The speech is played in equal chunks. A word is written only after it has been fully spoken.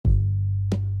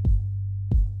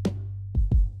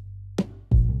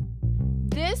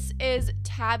is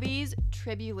Tabby's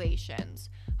Tribulations,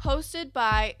 hosted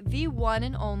by the one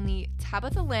and only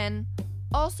Tabitha Lynn,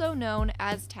 also known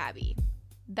as Tabby.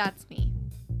 That's me.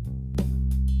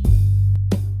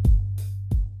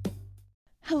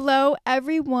 Hello,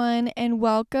 everyone, and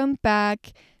welcome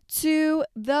back to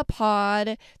the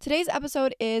pod. Today's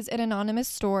episode is an anonymous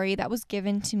story that was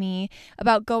given to me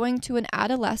about going to an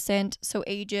adolescent, so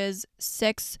ages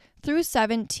 6 through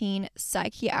 17,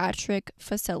 psychiatric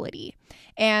facility,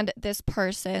 and this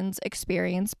person's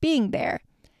experience being there.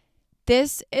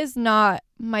 This is not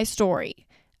my story.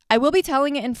 I will be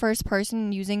telling it in first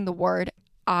person using the word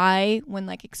I when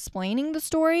explaining the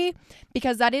story,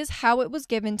 because that is how it was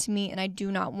given to me, and I do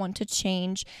not want to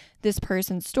change this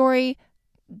person's story.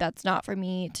 That's not for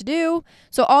me to do.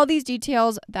 So all these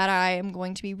details that I am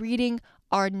going to be reading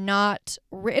are not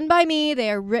written by me.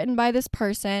 They are written by this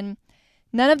person.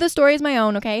 None of the story is my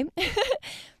own, okay?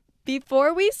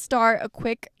 Before we start, a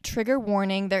quick trigger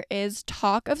warning. There is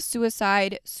talk of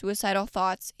suicide, suicidal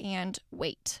thoughts, and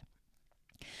weight.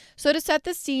 So to set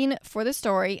the scene for the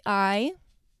story,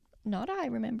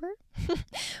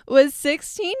 was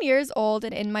 16 years old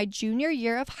and in my junior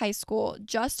year of high school,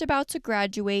 just about to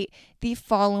graduate the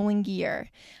following year.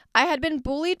 I had been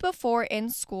bullied before in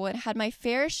school and had my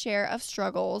fair share of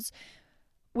struggles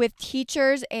with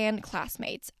teachers and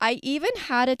classmates. I even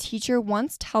had a teacher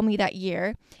once tell me that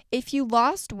year, if you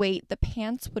lost weight, the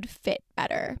pants would fit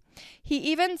better. He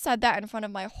even said that in front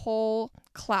of my whole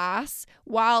class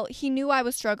while he knew I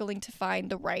was struggling to find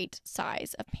the right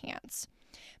size of pants.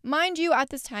 Mind you, at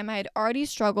this time, I had already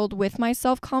struggled with my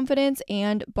self-confidence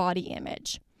and body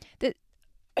image.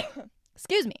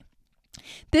 Excuse me.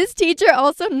 This teacher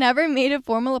also never made a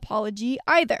formal apology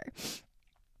either.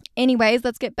 Anyways,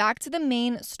 let's get back to the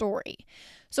main story.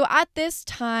 So at this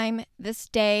time, this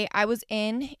day, I was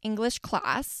in English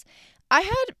class. I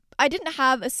didn't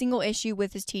have a single issue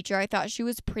with this teacher. I thought she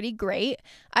was pretty great.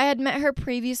 I had met her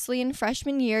previously in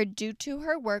freshman year due to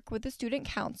her work with the student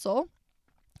council.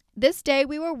 This day,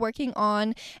 we were working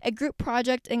on a group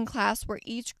project in class where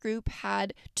each group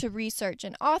had to research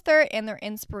an author and their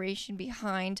inspiration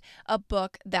behind a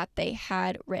book that they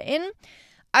had written.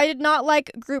 I did not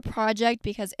like group project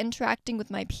because interacting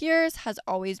with my peers has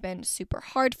always been super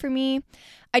hard for me.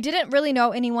 I didn't really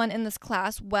know anyone in this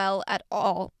class well at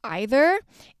all either,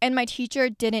 and my teacher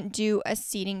didn't do a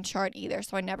seating chart either,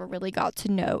 so I never really got to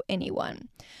know anyone.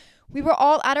 We were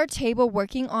all at our table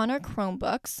working on our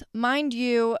Chromebooks. Mind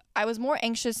you, I was more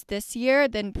anxious this year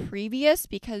than previous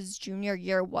because junior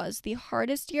year was the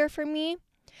hardest year for me.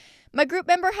 My group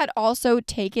member had also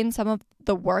taken some of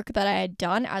the work that I had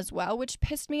done as well, which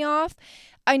pissed me off.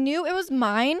 I knew it was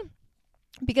mine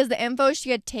because the info she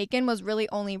had taken was really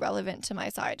only relevant to my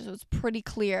side, so it was pretty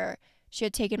clear she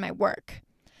had taken my work.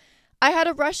 I had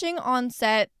a rushing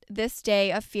onset this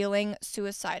day of feeling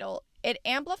suicidal. It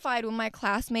amplified when my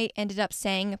classmate ended up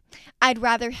saying, "I'd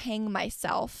rather hang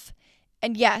myself."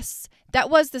 And yes, that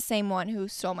was the same one who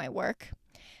stole my work.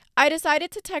 I decided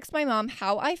to text my mom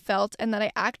how I felt and that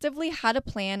I actively had a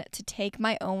plan to take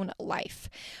my own life.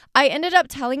 I ended up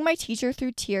telling my teacher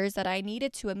through tears that I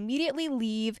needed to immediately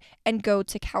leave and go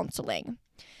to counseling.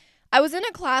 I was in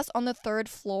a class on the 3rd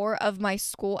floor of my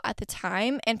school at the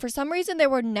time, and for some reason there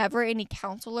were never any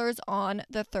counselors on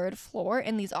the 3rd floor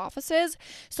in these offices,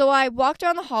 so I walked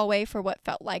around the hallway for what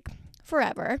felt like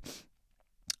forever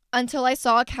until I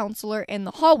saw a counselor in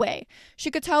the hallway. She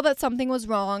could tell that something was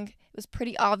wrong. It was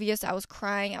pretty obvious. I was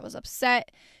crying. I was upset.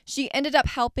 She ended up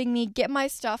helping me get my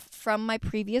stuff from my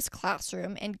previous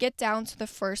classroom and get down to the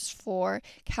 1st floor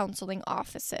counseling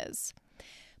offices.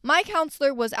 My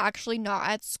counselor was actually not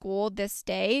at school this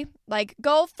day.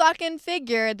 Go fucking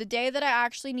figure. The day that I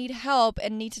actually need help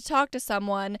and need to talk to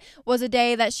someone was a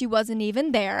day that she wasn't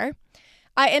even there.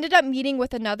 I ended up meeting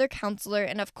with another counselor,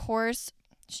 and of course,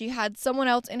 she had someone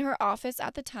else in her office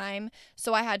at the time,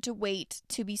 so I had to wait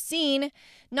to be seen.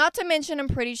 Not to mention, I'm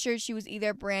pretty sure she was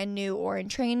either brand new or in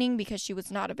training because she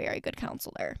was not a very good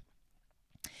counselor.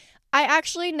 I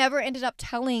actually never ended up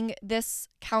telling this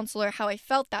counselor how I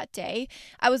felt that day.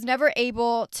 I was never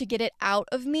able to get it out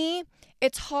of me.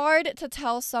 It's hard to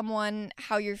tell someone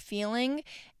how you're feeling,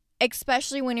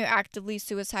 especially when you're actively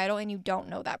suicidal and you don't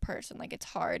know that person. It's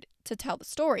hard to tell the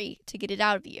story, to get it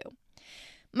out of you.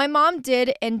 My mom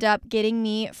did end up getting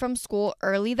me from school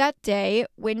early that day.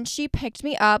 When she picked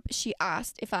me up, she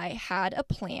asked if I had a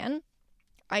plan.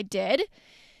 I did.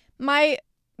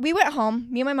 We went home.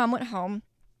 Me and my mom went home.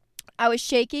 I was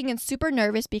shaking and super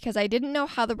nervous because I didn't know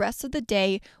how the rest of the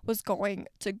day was going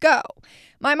to go.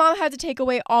 My mom had to take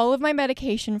away all of my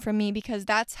medication from me because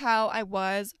that's how I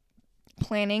was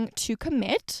planning to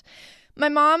commit. My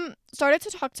mom started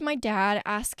to talk to my dad,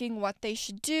 asking what they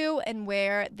should do and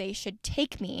where they should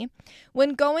take me.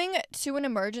 When going to an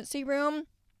emergency room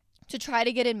to try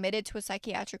to get admitted to a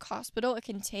psychiatric hospital, it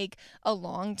can take a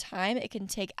long time. It can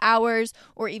take hours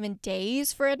or even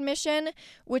days for admission,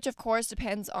 which of course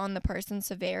depends on the person's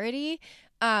severity.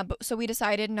 So we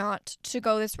decided not to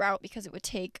go this route because it would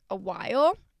take a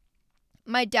while.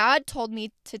 My dad told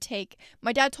my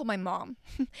mom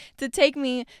to take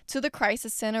me to the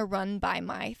crisis center run by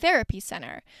my therapy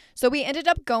center. So we ended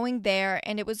up going there,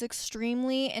 and it was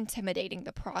extremely intimidating.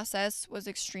 The process was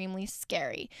extremely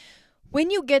scary. When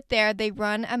you get there, they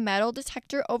run a metal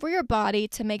detector over your body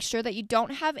to make sure that you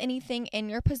don't have anything in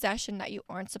your possession that you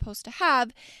aren't supposed to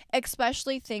have,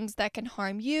 especially things that can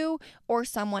harm you or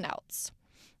someone else.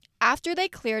 After they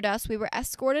cleared us, we were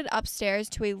escorted upstairs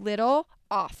to a little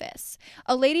office.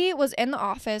 A lady was in the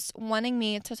office wanting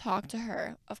me to talk to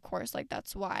her. Of course,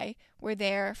 that's why we're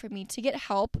there, for me to get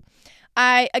help.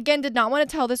 I, again, did not want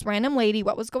to tell this random lady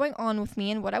what was going on with me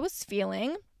and what I was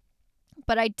feeling,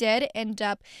 but I did end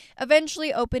up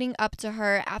eventually opening up to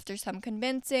her after some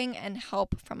convincing and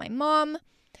help from my mom.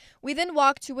 We then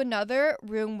walked to another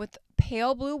room with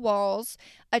pale blue walls,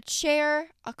 a chair,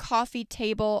 a coffee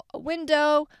table, a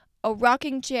window, a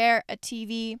rocking chair, a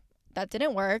TV. That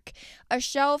didn't work, a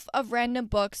shelf of random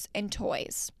books and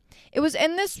toys. It was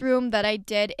in this room that I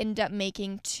did end up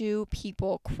making 2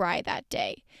 people cry that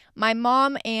day, my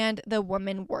mom and the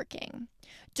woman working.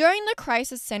 During the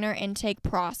crisis center intake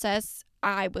process,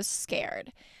 I was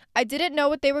scared. I didn't know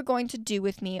what they were going to do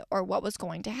with me or what was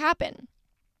going to happen.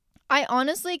 I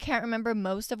honestly can't remember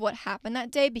most of what happened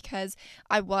that day because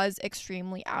I was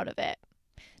extremely out of it.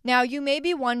 Now, you may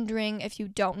be wondering if you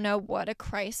don't know what a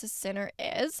crisis center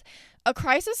is. A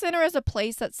crisis center is a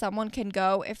place that someone can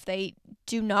go if they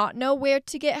do not know where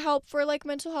to get help for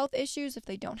mental health issues, if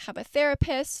they don't have a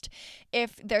therapist,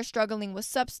 if they're struggling with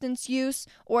substance use,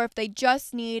 or if they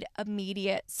just need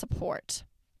immediate support.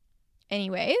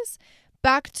 Anyways,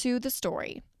 back to the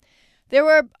story. There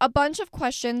were a bunch of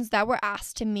questions that were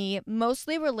asked to me,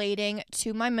 mostly relating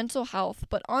to my mental health,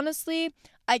 but honestly,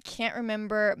 I can't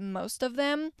remember most of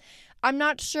them. I'm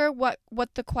not sure what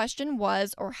the question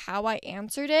was or how I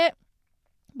answered it,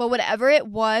 but whatever it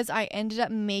was, I ended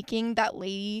up making that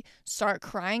lady start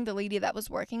crying, the lady that was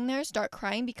working there start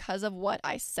crying because of what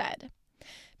I said.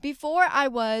 Before I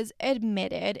was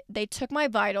admitted, they took my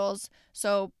vitals,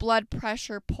 so blood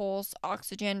pressure, pulse,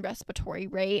 oxygen, respiratory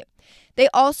rate. They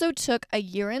also took a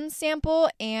urine sample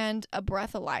and a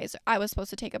breathalyzer. I was supposed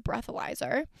to take a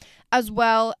breathalyzer, as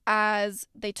well as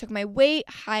they took my weight,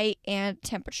 height, and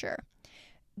temperature.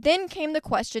 Then came the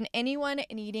question anyone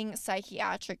needing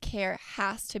psychiatric care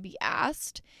has to be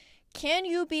asked. Can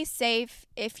you be safe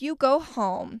if you go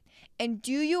home? And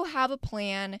do you have a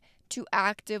plan to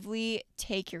actively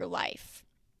take your life?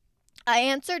 I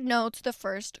answered no to the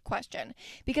first question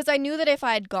because I knew that if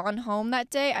I had gone home that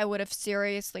day, I would have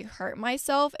seriously hurt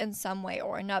myself in some way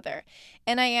or another.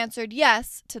 And I answered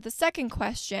yes to the second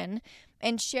question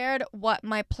and shared what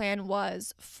my plan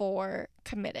was for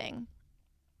committing.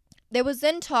 There was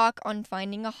then talk on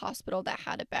finding a hospital that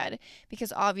had a bed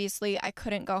because obviously I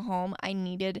couldn't go home. I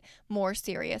needed more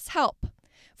serious help.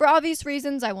 For obvious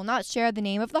reasons, I will not share the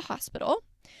name of the hospital.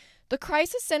 The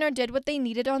crisis center did what they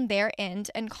needed on their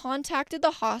end and contacted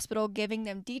the hospital, giving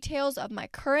them details of my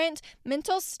current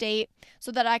mental state so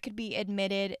that I could be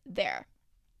admitted there.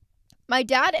 My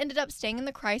dad ended up staying in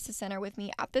the crisis center with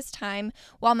me at this time,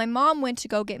 while my mom went to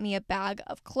go get me a bag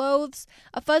of clothes,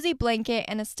 a fuzzy blanket,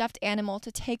 and a stuffed animal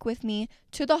to take with me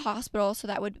to the hospital so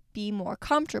that would be more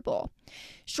comfortable.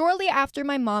 Shortly after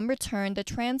my mom returned, the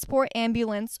transport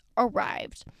ambulance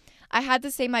arrived. I had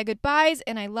to say my goodbyes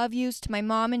and I love yous to my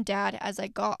mom and dad as I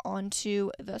got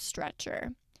onto the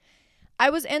stretcher. I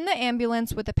was in the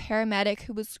ambulance with a paramedic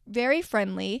who was very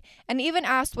friendly and even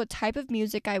asked what type of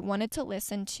music I wanted to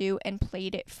listen to and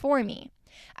played it for me.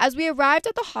 As we arrived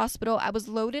at the hospital, I was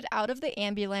loaded out of the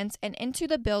ambulance and into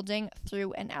the building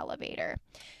through an elevator.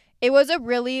 It was a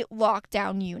really locked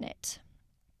down unit.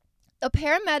 The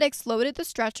paramedics lowered the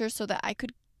stretcher so that I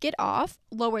could get off.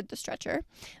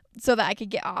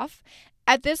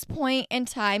 At this point in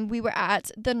time, we were at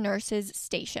the nurse's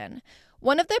station.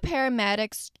 One of the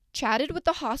paramedics chatted with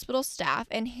the hospital staff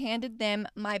and handed them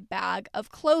my bag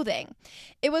of clothing.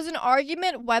 It was an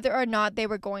argument whether or not they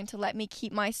were going to let me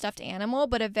keep my stuffed animal,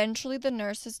 but eventually the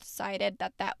nurses decided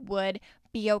that that would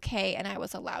be okay and I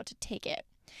was allowed to take it.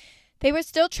 They were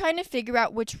still trying to figure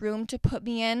out which room to put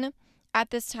me in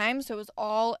at this time, so it was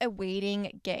all a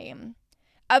waiting game.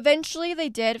 Eventually, they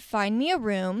did find me a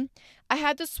room. I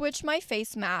had to switch my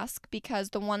face mask because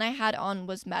the one I had on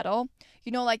was metal.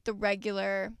 You know, like the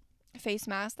regular face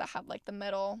mask that have like the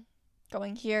metal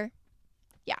going here.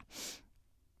 Yeah.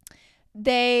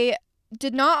 They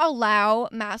did not allow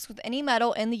masks with any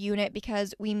metal in the unit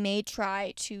because we may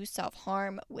try to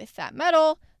self-harm with that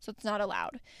metal, so it's not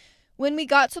allowed. When we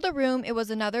got to the room, it was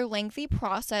another lengthy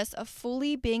process of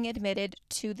fully being admitted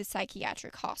to the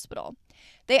psychiatric hospital.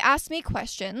 They asked me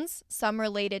questions, some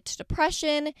related to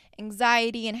depression,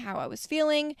 anxiety, and how I was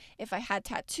feeling, if I had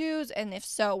tattoos, and if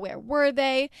so, where were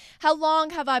they? How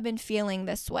long have I been feeling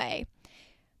this way?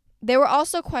 There were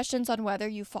also questions on whether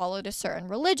you followed a certain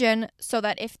religion, so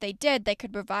that if they did, they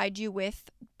could provide you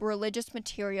with religious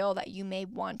material that you may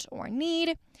want or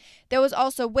need. There was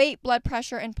also weight, blood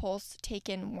pressure, and pulse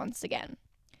taken once again.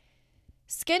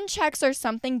 Skin checks are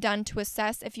something done to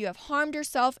assess if you have harmed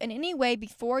yourself in any way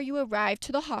before you arrive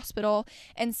to the hospital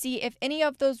and see if any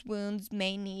of those wounds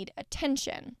may need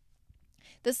attention.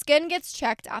 The skin gets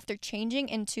checked after changing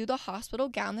into the hospital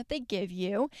gown that they give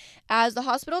you, as the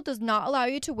hospital does not allow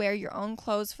you to wear your own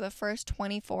clothes for the first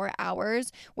 24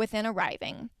 hours within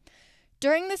arriving.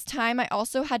 During this time, I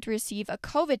also had to receive a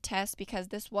COVID test because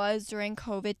this was during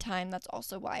COVID time. That's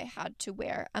also why I had to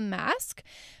wear a mask.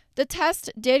 The test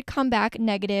did come back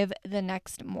negative the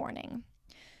next morning.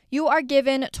 You are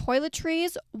given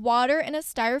toiletries, water in a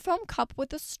styrofoam cup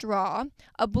with a straw,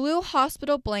 a blue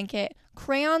hospital blanket,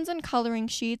 crayons and coloring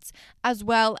sheets, as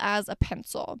well as a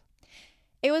pencil.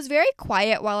 It was very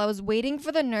quiet while I was waiting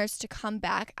for the nurse to come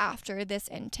back after this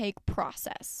intake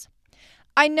process.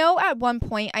 I know at one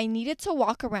point I needed to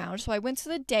walk around, so I went to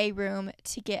the day room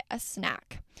to get a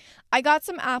snack. I got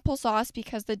some applesauce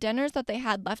because the dinners that they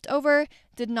had left over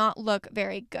did not look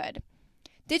very good.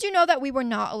 Did you know that we were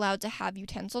not allowed to have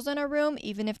utensils in our room,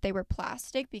 even if they were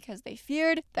plastic, because they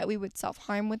feared that we would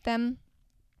self-harm with them?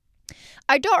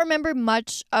 I don't remember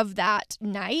much of that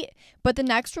night, but the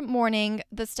next morning,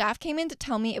 the staff came in to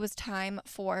tell me it was time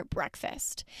for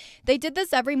breakfast. They did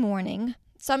this every morning.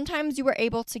 Sometimes you were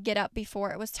able to get up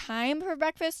before it was time for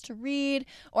breakfast to read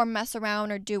or mess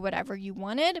around or do whatever you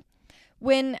wanted.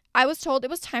 When I was told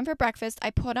it was time for breakfast, I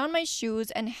put on my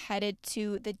shoes and headed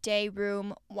to the day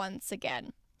room once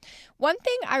again. One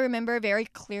thing I remember very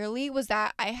clearly was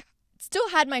that I still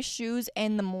had my shoes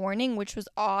in the morning, which was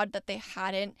odd that they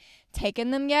hadn't taken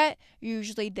them yet.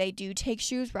 Usually they do take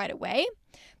shoes right away,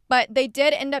 but they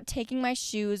did end up taking my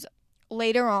shoes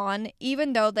later on,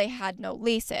 even though they had no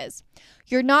laces.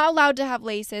 You're not allowed to have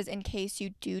laces in case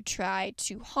you do try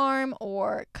to harm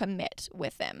or commit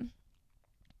with them.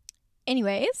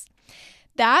 Anyways,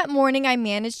 that morning I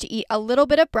managed to eat a little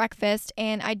bit of breakfast,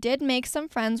 and I did make some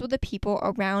friends with the people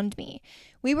around me.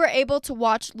 We were able to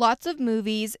watch lots of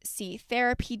movies, see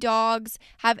therapy dogs,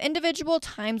 have individual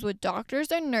times with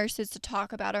doctors and nurses to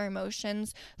talk about our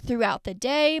emotions throughout the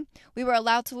day. We were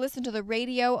allowed to listen to the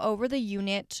radio over the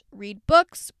unit, read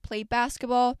books, play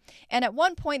basketball, and at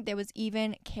one point there was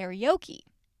even karaoke.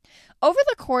 Over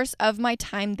the course of my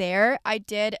time there, I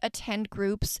did attend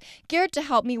groups geared to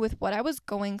help me with what I was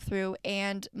going through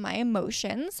and my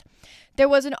emotions. There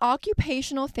was an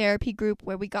occupational therapy group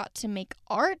where we got to make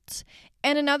art,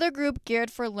 and another group geared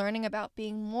for learning about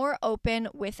being more open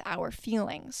with our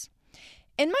feelings.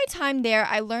 In my time there,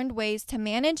 I learned ways to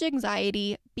manage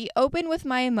anxiety, be open with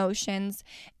my emotions,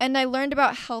 and I learned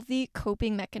about healthy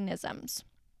coping mechanisms.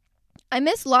 I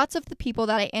miss lots of the people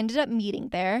that I ended up meeting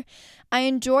there. I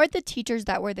enjoyed the teachers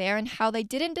that were there and how they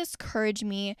didn't discourage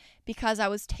me because I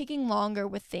was taking longer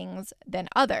with things than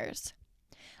others.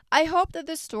 I hope that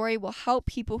this story will help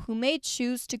people who may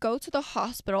choose to go to the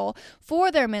hospital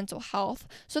for their mental health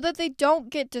so that they don't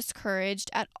get discouraged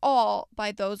at all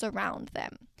by those around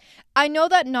them. I know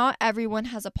that not everyone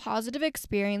has a positive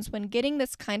experience when getting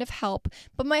this kind of help,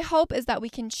 but my hope is that we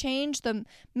can change the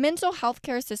mental health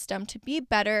care system to be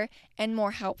better and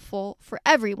more helpful for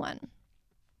everyone.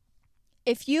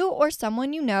 If you or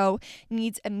someone you know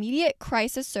needs immediate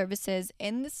crisis services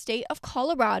in the state of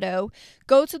Colorado,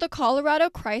 go to the Colorado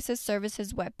Crisis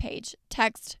Services webpage.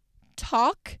 Text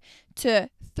TALK to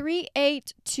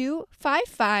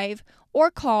 38255 or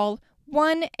call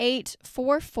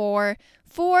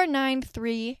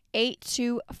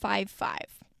 1-844-493-8255.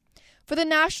 For the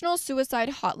National Suicide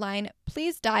Hotline,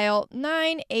 please dial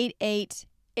 988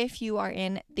 if you are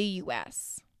in the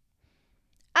U.S.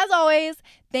 As always,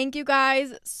 thank you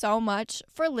guys so much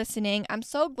for listening. I'm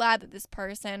so glad that this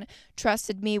person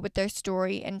trusted me with their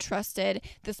story and trusted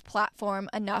this platform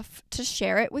enough to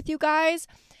share it with you guys.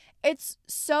 It's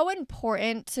so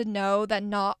important to know that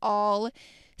not all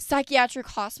psychiatric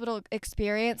hospital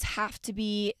experience have to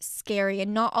be scary,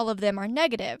 and not all of them are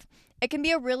negative. It can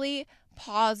be a really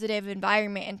positive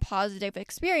environment and positive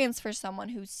experience for someone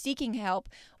who's seeking help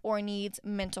or needs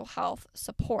mental health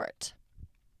support.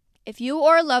 If you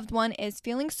or a loved one is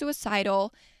feeling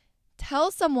suicidal,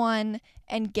 tell someone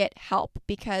and get help,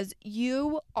 because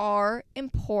you are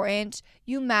important.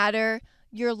 You matter.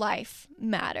 Your life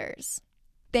matters.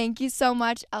 Thank you so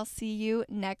much. I'll see you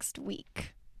next week.